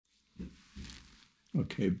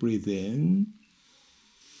Okay, breathe in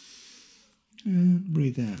and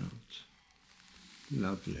breathe out.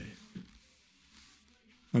 Lovely.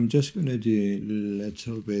 I'm just going to do a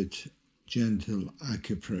little bit gentle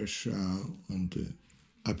acupressure on the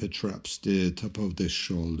upper traps, the top of the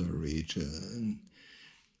shoulder region.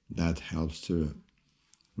 That helps to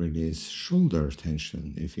release shoulder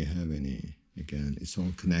tension if you have any. Again, it's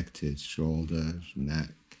all connected, shoulders,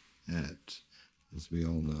 neck, head, as we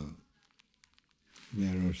all know.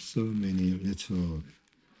 There are so many little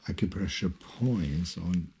acupressure points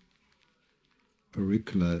on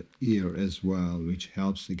auricular ear as well, which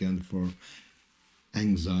helps again for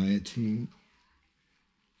anxiety,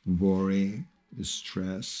 worry,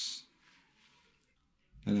 stress.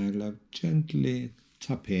 And I love gently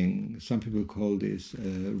tapping. Some people call this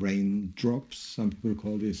raindrops. Some people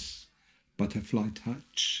call this butterfly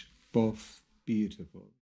touch. Both beautiful.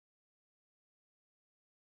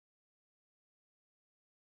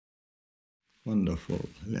 Wonderful.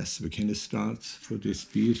 Yes, we can start for this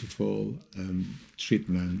beautiful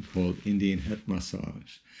treatment called Indian head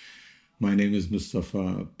massage. My name is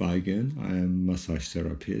Mustafa. I am a massage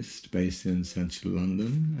therapist based in central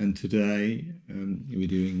London, and today we're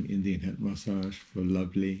doing Indian head massage for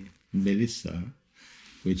lovely Melissa,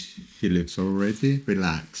 which she looks already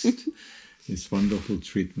relaxed. This wonderful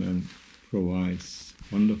treatment provides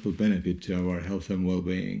wonderful benefit to our health and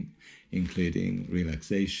well-being, including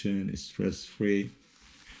relaxation, stress-free.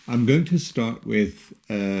 I'm going to start with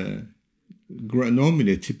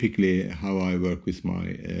normally, typically, how I work with my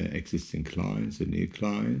existing clients and new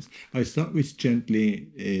clients. I start with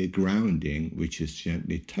gently grounding, which is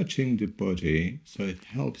gently touching the body, so it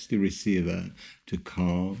helps the receiver to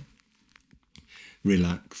calm,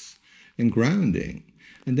 relax, and grounding.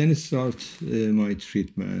 And then I start my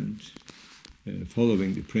treatment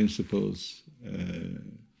following the principles,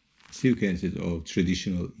 sequences of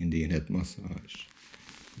traditional Indian head massage,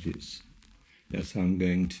 which is that's how I'm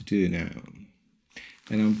going to do now.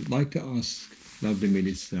 And I would like to ask lovely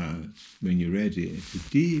Melissa, when you're ready, to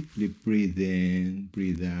deeply breathe in,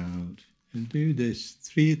 breathe out, and do this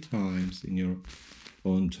 3 times in your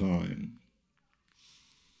own time.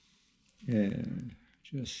 Yeah,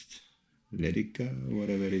 just let it go,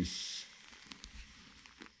 whatever is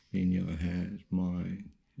in your head, mind,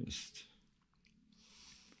 just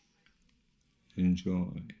enjoy.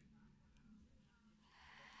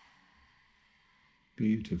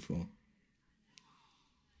 Beautiful.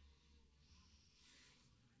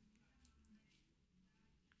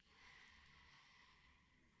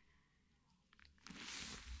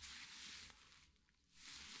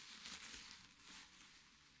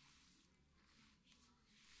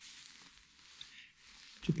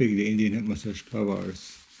 Typically, Indian head massage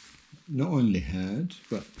covers not only head,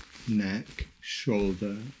 but neck,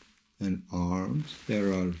 shoulder, and arms.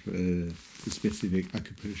 There are specific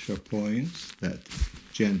acupressure points that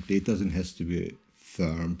gently, it doesn't have to be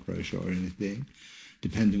firm pressure or anything,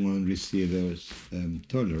 depending on receiver's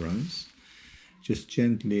tolerance. Just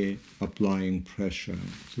gently applying pressure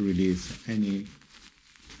to release any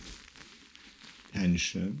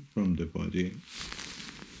tension from the body.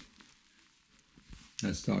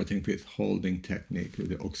 And starting with holding technique with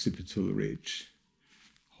the occipital ridge,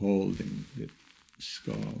 holding the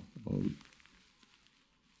skull,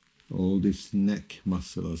 all these neck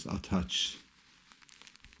muscles attach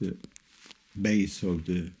the base of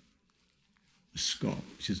the skull,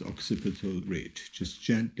 which is occipital ridge, just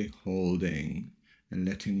gently holding and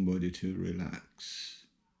letting body to relax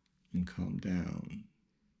and calm down.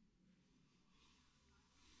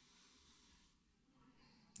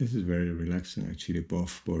 This is very relaxing, actually, both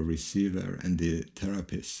for receiver and the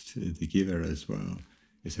therapist, the giver as well.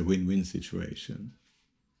 It's a win-win situation.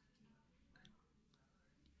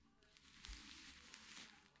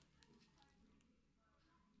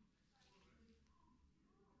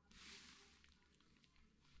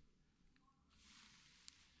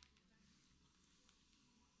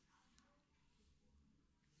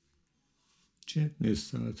 Gently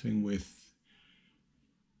starting with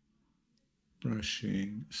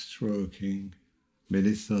brushing, stroking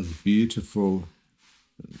Melissa's beautiful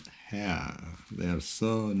hair. They are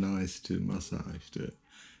so nice to massage. The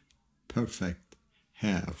perfect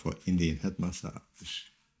hair for Indian head massage.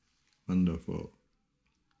 Wonderful.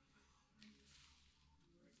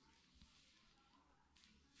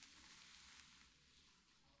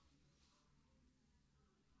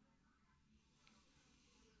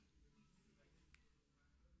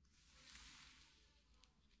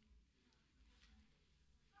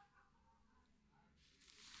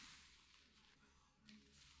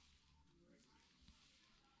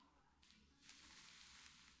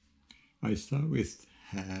 I start with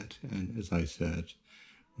head, and as I said,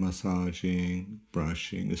 massaging,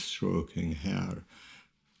 brushing, stroking hair,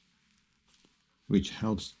 which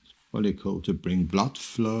helps follicle to bring blood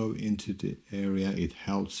flow into the area. It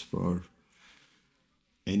helps for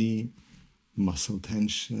any muscle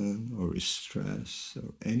tension or stress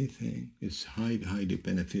or anything. It's highly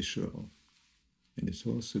beneficial. And it's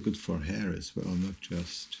also good for hair as well, not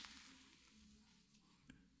just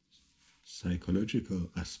psychological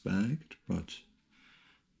aspect, but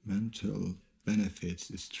mental benefits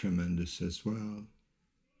is tremendous as well.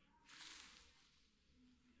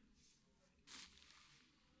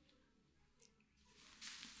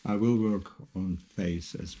 I will work on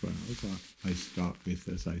face as well, but I start with,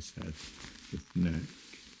 as I said, with neck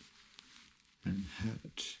and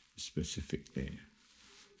head specifically.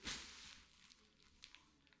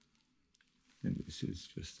 And this is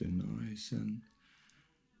just a nice and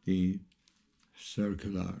deep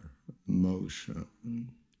circular motion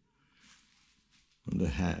on the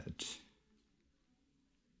head.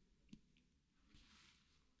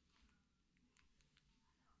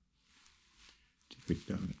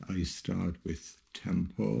 Typically, I start with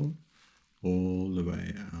temple all the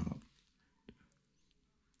way up,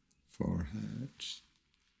 forehead,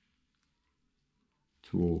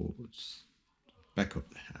 towards the back of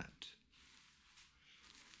the head.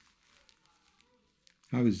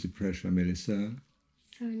 How is the pressure, Melissa?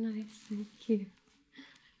 So nice, thank you.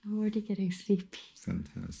 I'm already getting sleepy.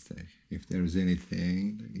 Fantastic. If there is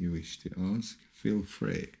anything that you wish to ask, feel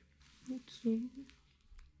free. Thank you.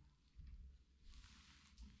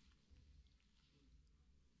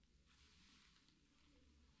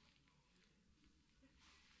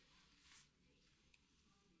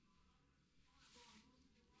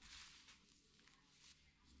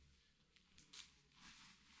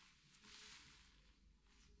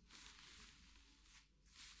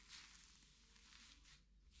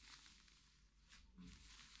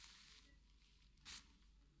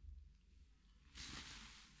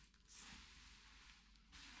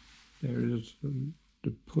 There is the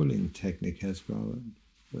pulling technique as well.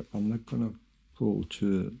 But I'm not going to pull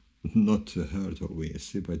to, not to hurt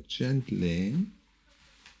obviously, but gently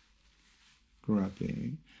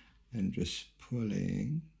grabbing and just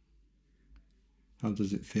pulling. How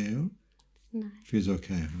does it feel? Nice. Feels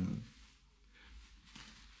okay, huh?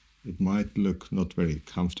 It might look not very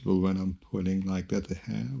comfortable when I'm pulling like that the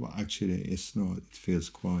hair, but actually it's not. It feels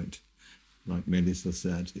quite, like Melissa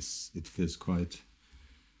said, it feels quite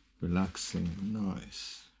relaxing and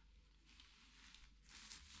nice.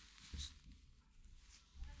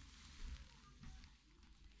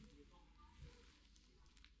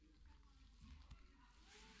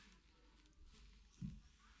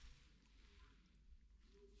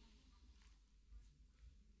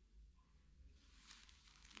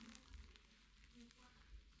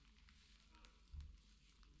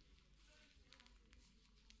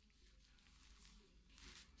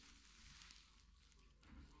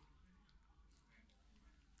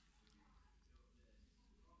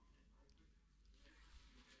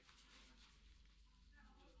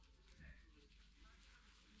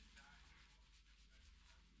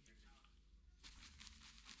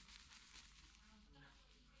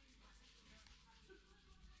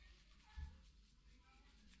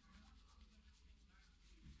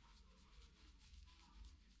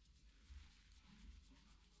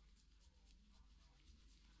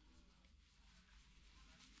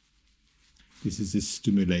 This is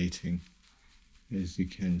stimulating. As you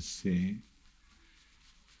can see,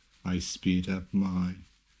 I speed up my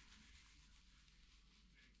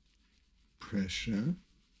pressure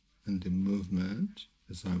and the movement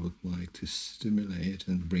as I would like to stimulate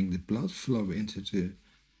and bring the blood flow into the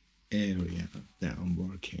area that I'm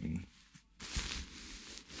working.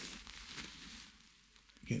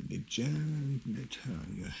 Gently turn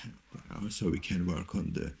your head down so we can work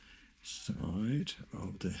on the side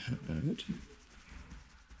of the head.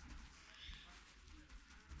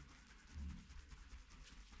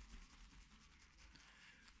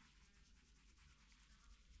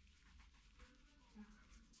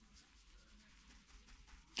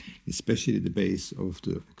 Especially the base of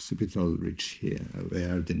the occipital ridge here,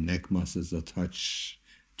 where the neck muscles attach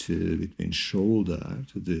to between shoulder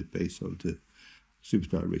to the base of the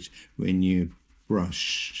occipital ridge. When you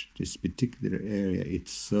brush this particular area,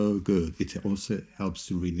 it's so good. It also helps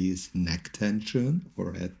to release neck tension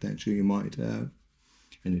or head tension you might have,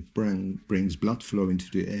 and it brings blood flow into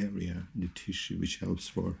the area, the tissue, which helps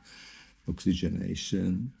for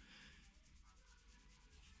oxygenation,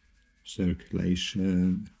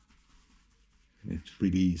 circulation. It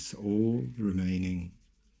releases all the remaining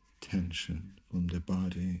tension from the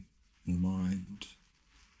body. and mind.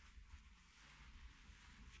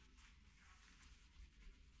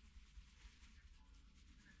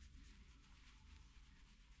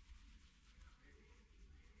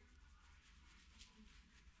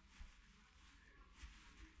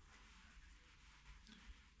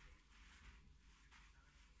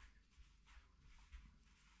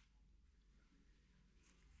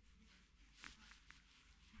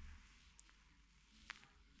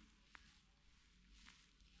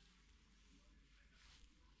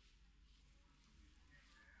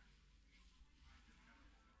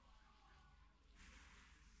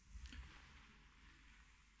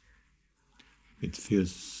 It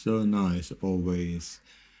feels so nice always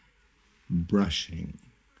brushing.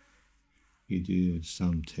 You do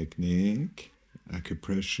some technique,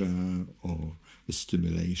 acupressure or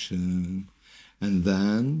stimulation, and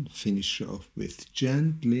then finish off with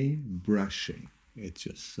gently brushing. It's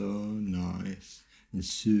just so nice and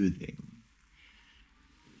soothing.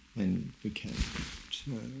 And we can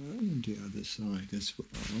turn the other side as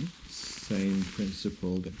well. Same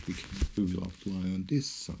principle that we will apply on this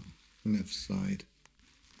side, left side.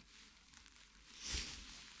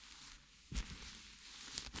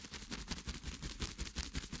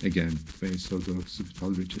 Again, face of the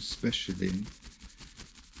occipital ridge, especially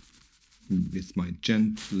with my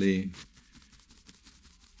gently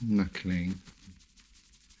knuckling.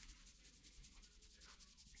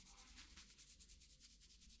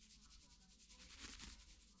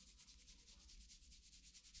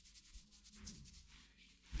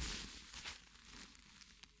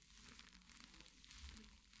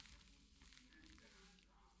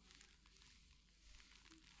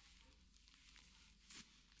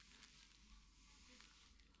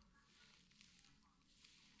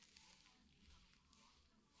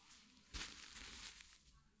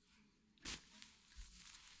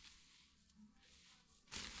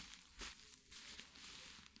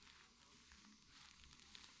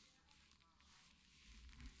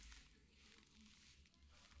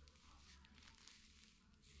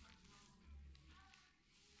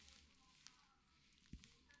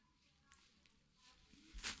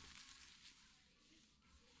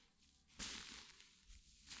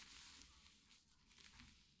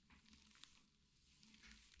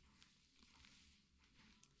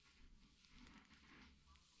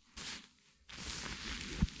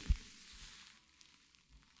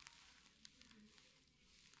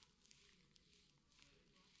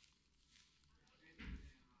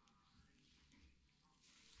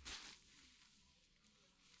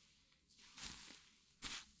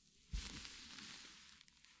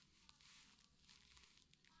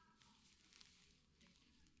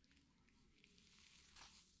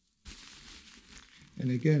 And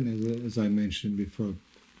again, as I mentioned before,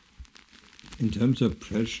 in terms of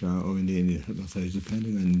pressure or in the head massage,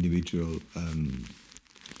 depending on individual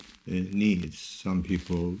needs, some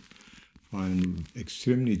people find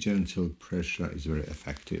extremely gentle pressure is very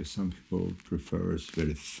effective. Some people prefer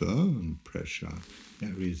very firm pressure.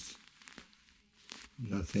 There is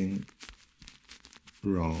nothing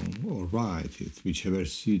wrong or right. It's whichever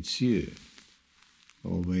suits you.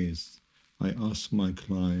 Always, I ask my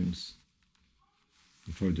clients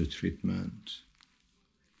before the treatment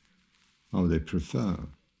how they prefer.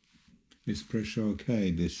 Is pressure okay?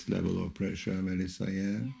 This level of pressure, Melissa?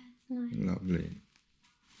 Yeah, nice. Lovely.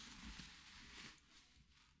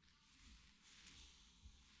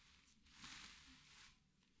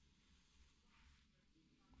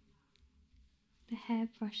 The hair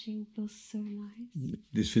brushing feels so nice.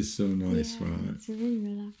 This feels so nice, Yeah, right? it's really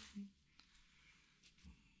relaxing.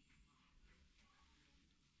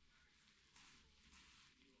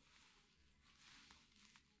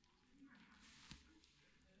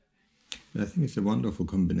 I think it's a wonderful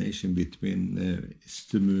combination between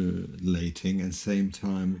stimulating and same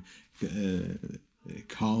time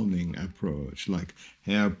calming approach, like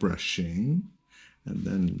hair brushing, and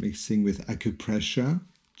then mixing with acupressure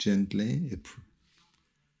gently,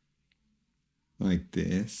 like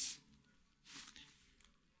this.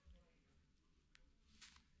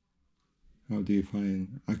 How do you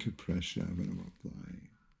find acupressure when I'm applying?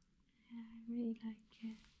 Yeah, I really like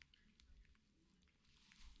it.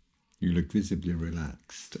 You look visibly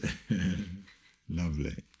relaxed.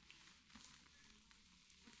 Lovely.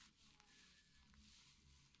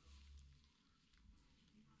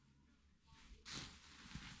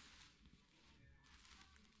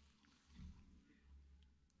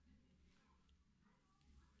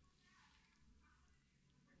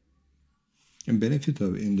 And benefit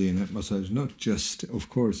of Indian head massage, not just, of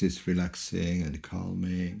course, it's relaxing and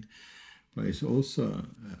calming, but it's also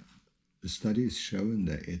the studies shown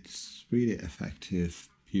that it's really effective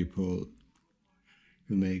people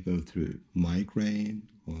who may go through migraine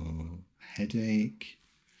or headache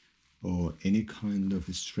or any kind of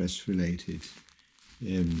stress-related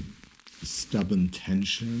stubborn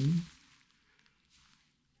tension.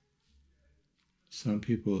 Some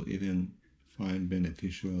people even find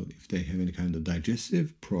beneficial if they have any kind of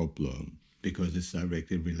digestive problem, because it's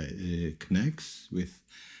directly connects with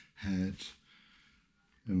head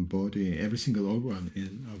and body. Every single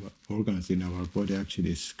organs in our body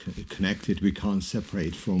actually is connected. We can't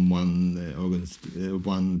separate from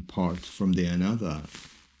one part from the another.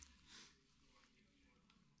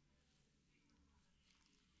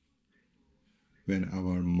 When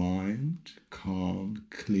our mind calm,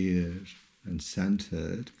 clear, and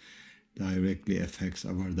centered, directly affects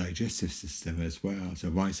our digestive system as well. So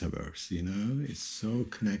vice versa, it's so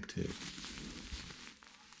connected.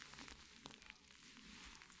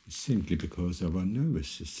 It's simply because of our nervous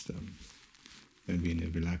system. When we're in a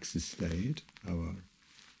relaxed state, our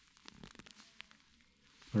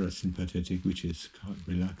parasympathetic, which is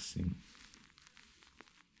relaxing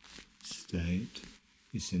state,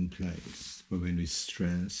 is in place. But when we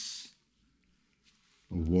stress,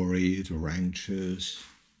 or worried, or anxious,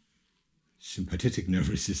 sympathetic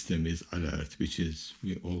nervous system is alert, which is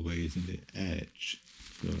we're always in the edge.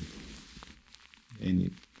 So any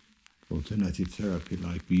alternative therapy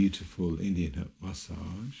like beautiful Indian head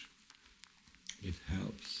massage, it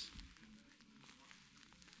helps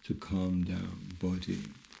to calm down body,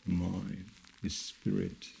 mind,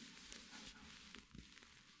 spirit.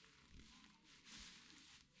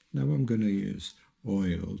 Now I'm going to use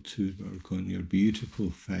oil to work on your beautiful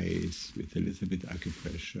face with a little bit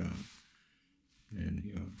acupressure and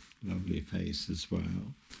your lovely face as well.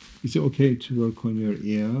 Is it okay to work on your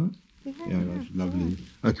ear? Yeah, lovely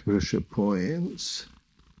acupressure points.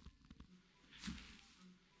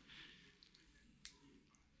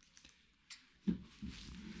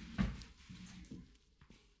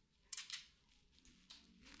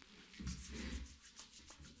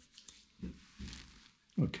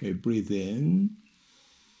 Okay, breathe in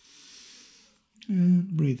and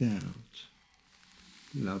breathe out.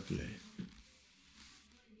 Lovely.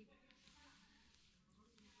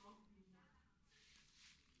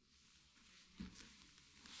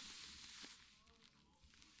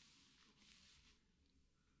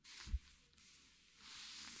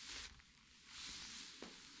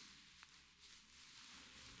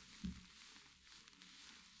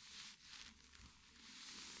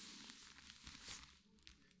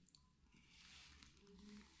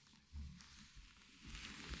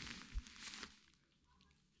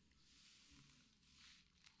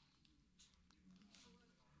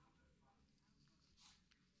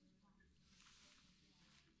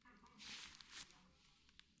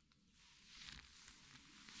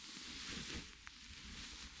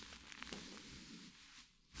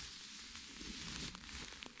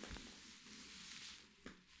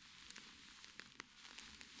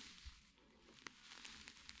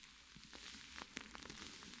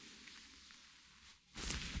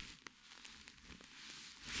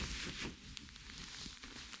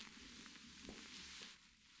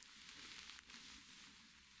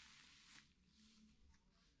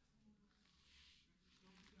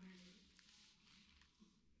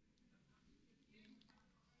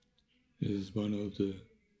 This is one of the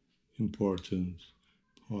important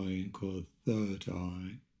point called third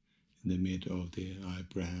eye in the middle of the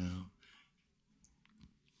eyebrow.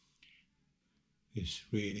 This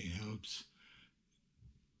really helps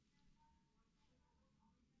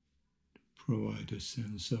provide a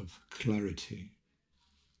sense of clarity.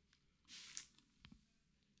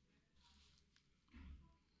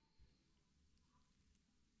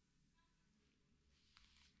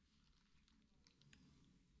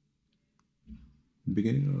 The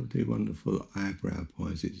beginning of the wonderful eyebrow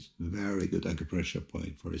points is a very good acupressure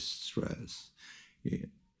point for stress. Yeah.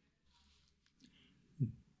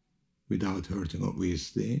 Without hurting,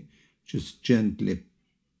 obviously, just gently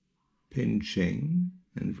pinching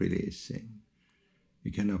and releasing.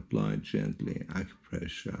 You can apply gently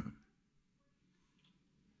acupressure.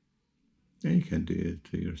 And you can do it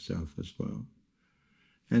to yourself as well.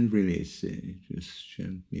 And release it just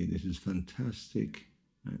gently. This is fantastic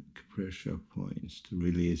acupressure points to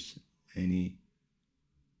release any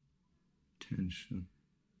tension.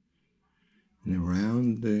 And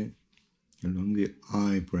along the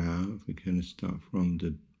eyebrow, we can start from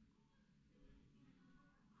the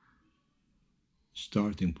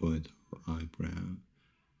starting point of eyebrow.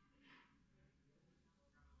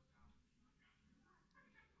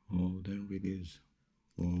 Hold and release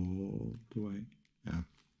all the way up.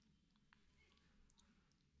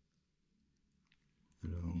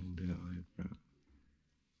 along the eyebrow.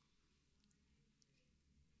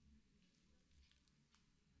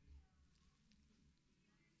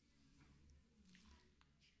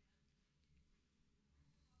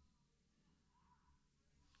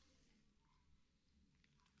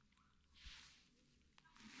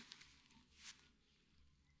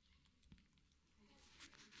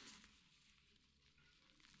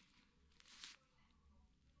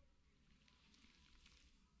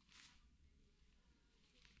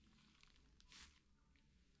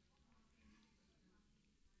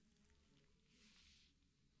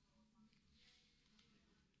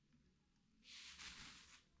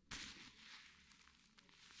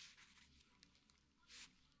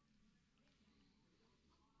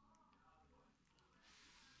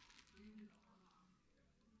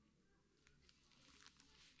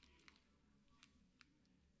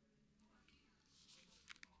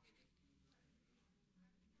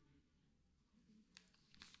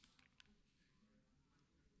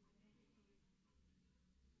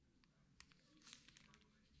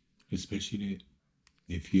 Especially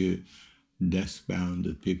if you desk bound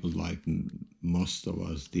that people like most of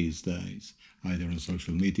us these days, either on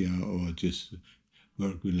social media or just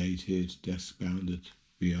work related, desk bound that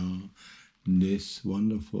we are, this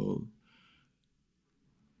wonderful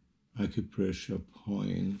acupressure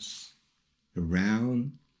points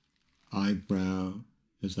around eyebrow,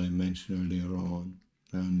 as I mentioned earlier on,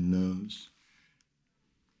 around nose,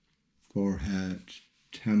 forehead,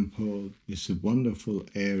 temple, is a wonderful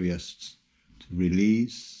areas to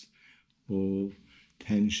release all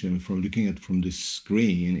tension. From looking at from the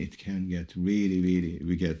screen, it can get really,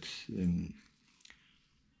 we get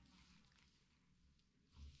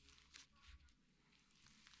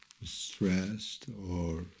stressed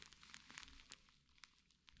or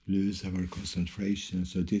lose our concentration.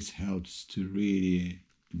 So this helps to really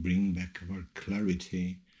bring back our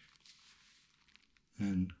clarity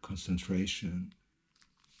and concentration.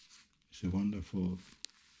 It's a wonderful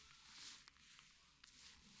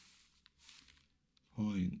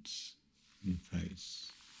points in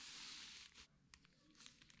face.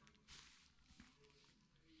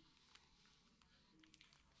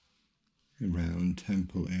 Around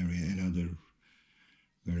temple area, another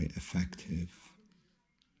very effective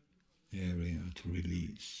area to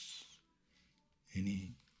release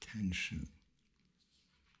any tension.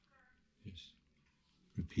 Just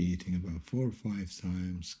repeating about 4 or 5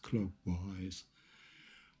 times clockwise.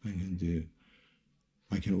 I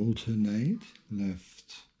can alternate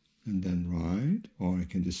left and then right, or I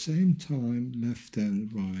can at the same time left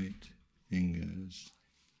and right fingers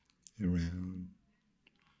around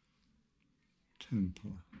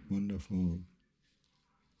temple. Wonderful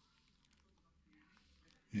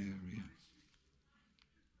area.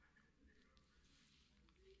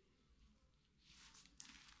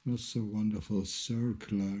 Also wonderful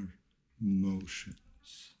circular motions.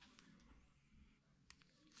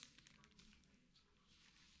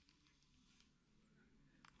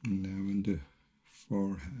 Now in the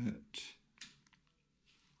forehead,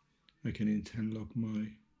 I can interlock my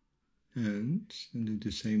hands and do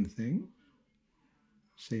the same thing,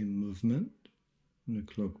 same movement in the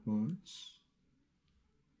clockwise.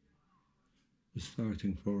 The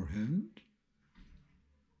starting forehead,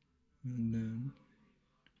 and then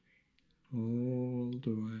all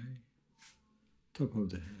the way top of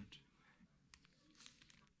the head.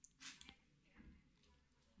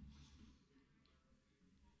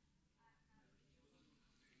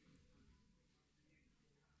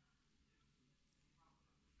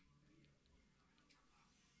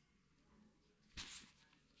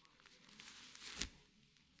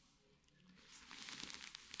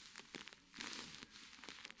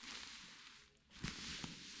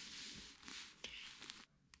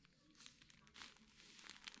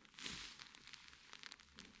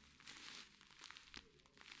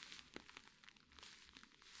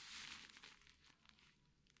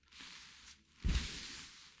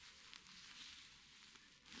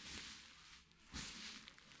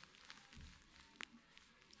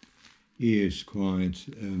 Ears quite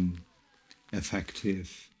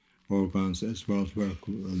effective organs as well.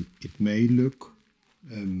 It may look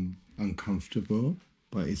uncomfortable,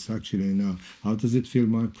 but it's actually not. How does it feel,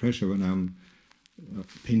 my pressure, when I'm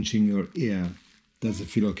pinching your ear? Does it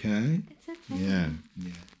feel okay? It's okay. Yeah.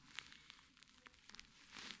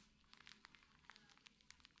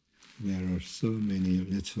 There are so many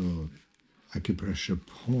little acupressure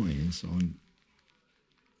points on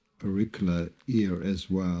auricular ear as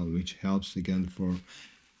well, which helps again for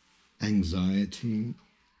anxiety,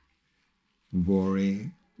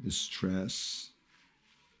 worry, stress,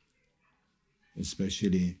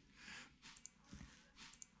 especially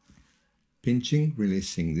Pinching,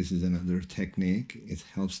 releasing. This is another technique. It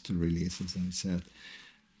helps to release, as I said.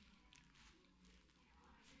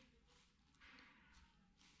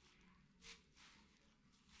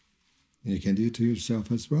 You can do it to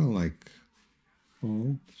yourself as well, like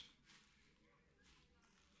hold.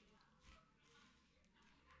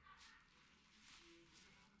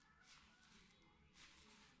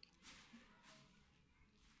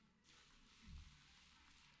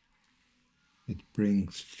 It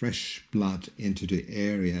brings fresh blood into the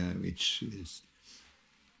area which is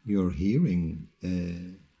your hearing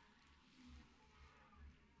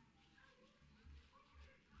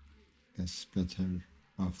gets better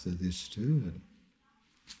after this too.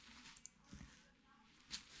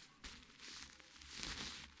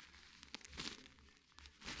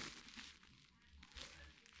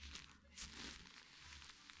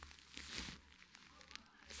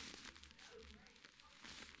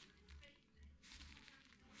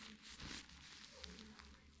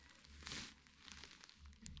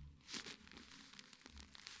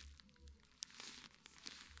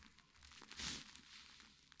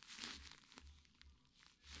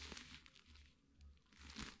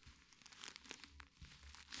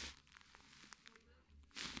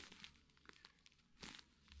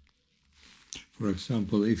 For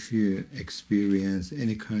example, if you experience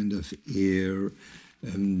any kind of ear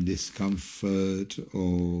discomfort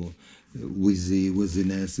or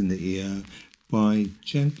wooziness in the ear, by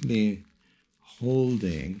gently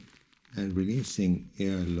holding and releasing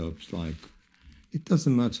earlobes, like it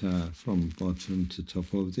doesn't matter from bottom to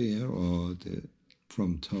top of the ear or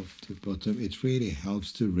from top to bottom, it really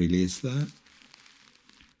helps to release that.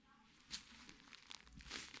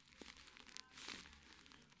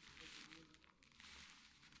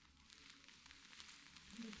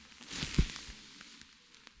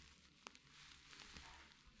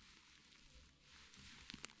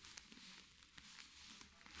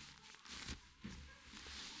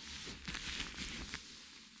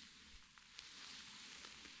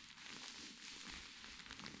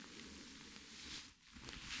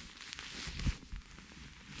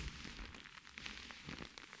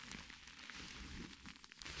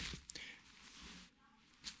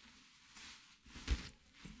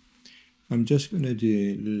 I'm just going to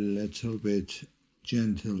do a little bit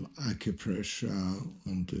gentle acupressure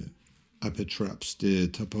on the upper traps, the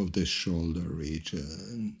top of the shoulder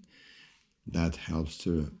region. That helps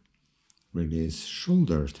to release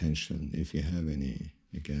shoulder tension if you have any.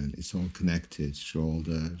 Again, it's all connected,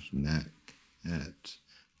 shoulder, neck, head,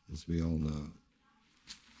 as we all know.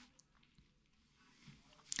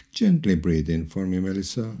 Gently breathe in for me,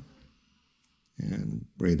 Melissa, and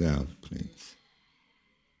breathe out, please.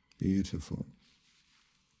 Beautiful.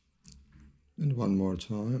 And one more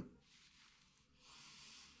time.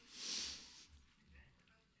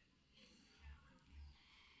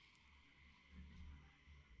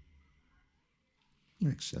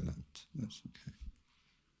 Excellent. That's okay.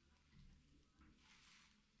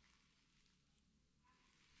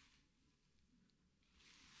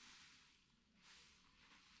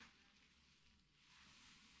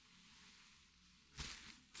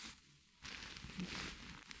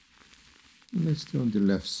 Let's do on the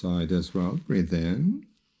left side as well. Breathe in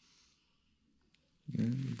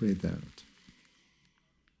and breathe out.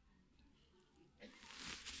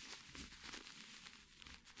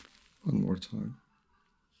 One more time.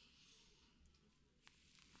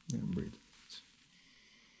 And breathe out.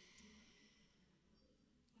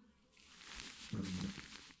 One more.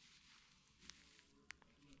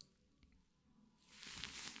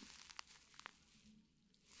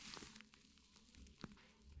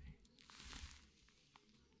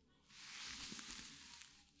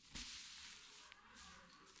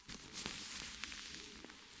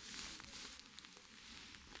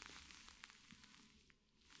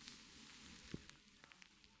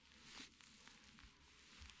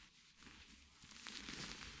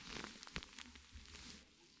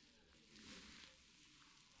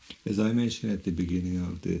 As I mentioned at the beginning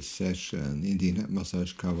of this session, Indian head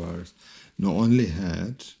massage covers not only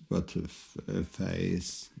head, but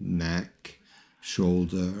face, neck,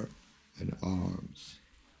 shoulder, and arms.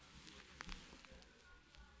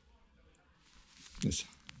 This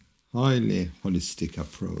highly holistic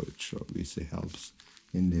approach obviously helps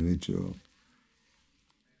individual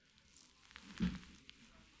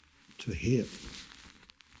to heal.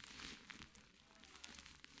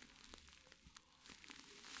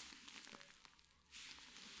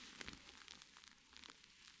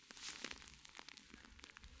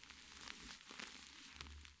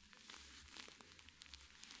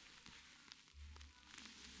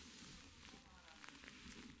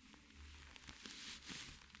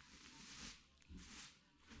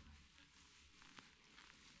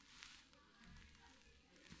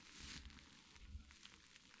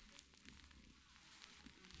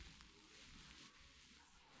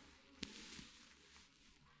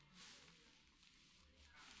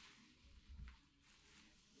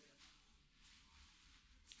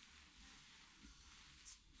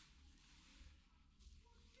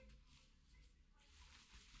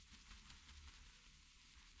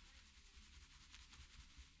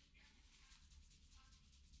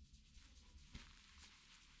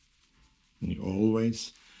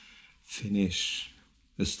 always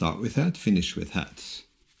start with that, finish with that.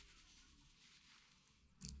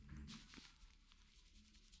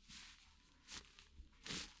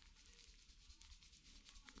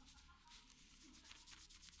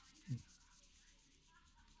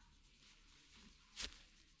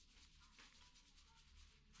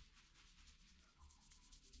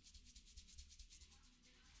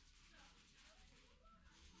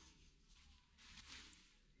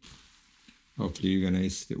 Hopefully you're going to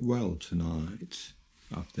sleep well tonight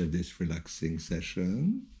after this relaxing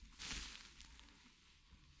session.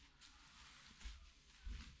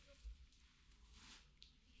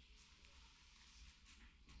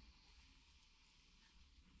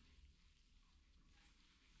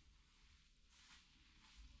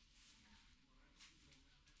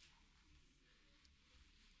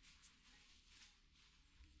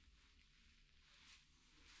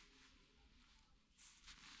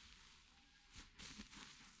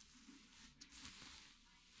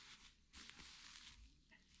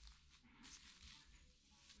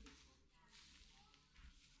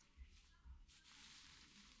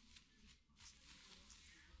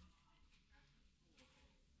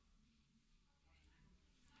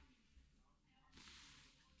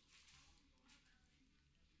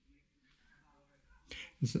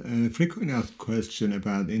 It's a frequently asked question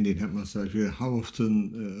about Indian head massage. How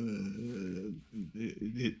often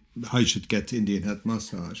I should get Indian head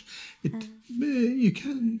massage? You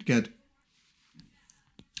can get.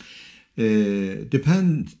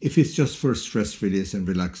 Depend if it's just for stress release and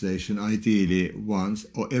relaxation. Ideally, once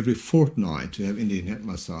or every fortnight to have Indian head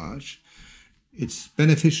massage. It's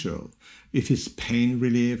beneficial. If it's pain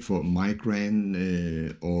relief or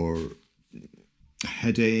migraine or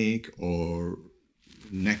headache or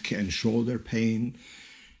neck and shoulder pain,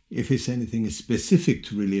 if it's anything specific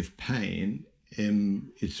to relieve pain,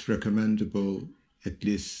 it's recommendable at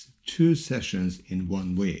least 2 sessions in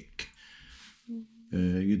 1 week.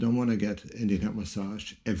 You don't want to get Indian head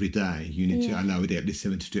massage every day. You need to allow it at least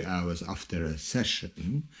 72 hours after a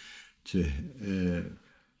session to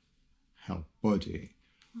help body.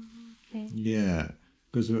 Okay. Yeah,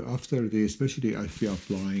 because after especially if you're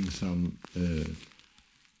applying some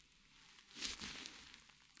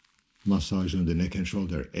massage on the neck and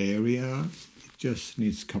shoulder area, it just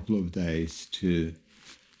needs a couple of days to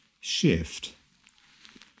shift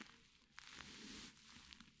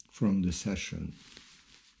from the session.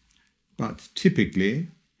 But typically,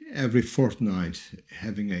 every fortnight,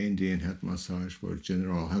 having an Indian head massage for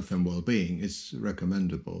general health and well-being is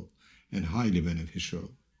recommendable and highly beneficial.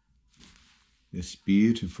 This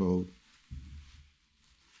beautiful,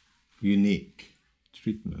 unique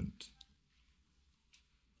treatment.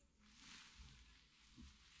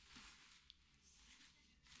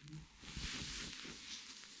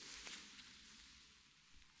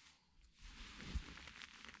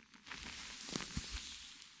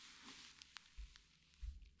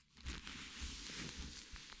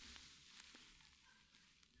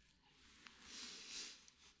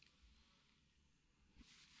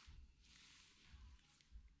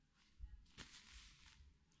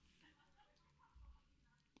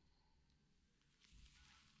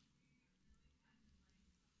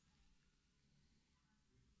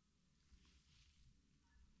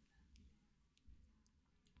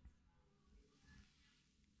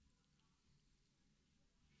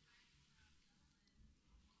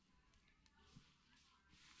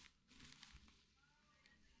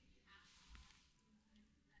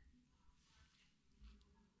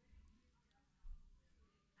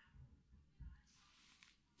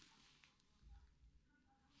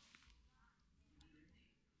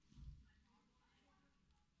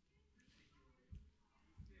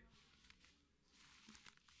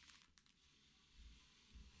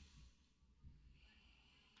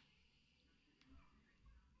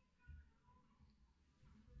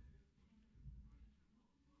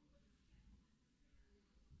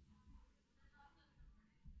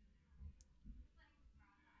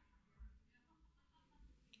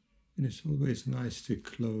 And it's always nice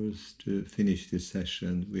to finish this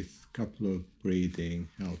session with a couple of breathing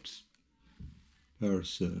helps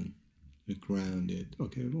person to ground it.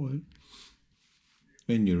 Okay, well,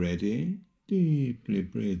 when you're ready, deeply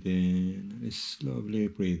breathe in and slowly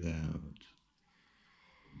breathe out.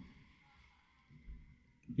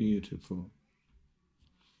 Beautiful.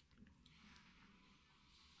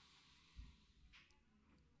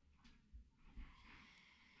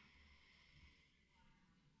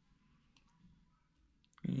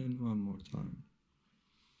 And one more time.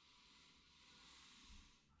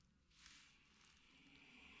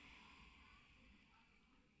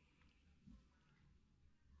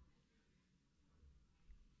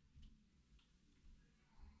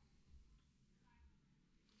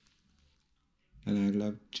 And I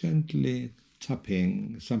love gently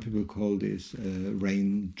tapping. Some people call this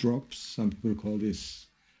raindrops. Some people call this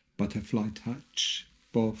butterfly touch.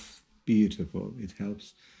 Both beautiful. It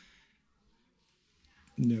helps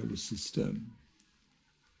nervous system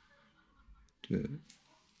to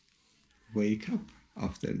wake up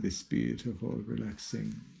after this beautiful,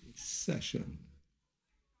 relaxing session.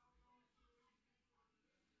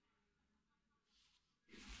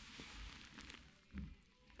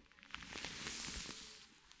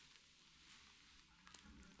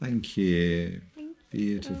 Thank you. Thank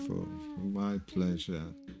you so Beautiful. much. My pleasure.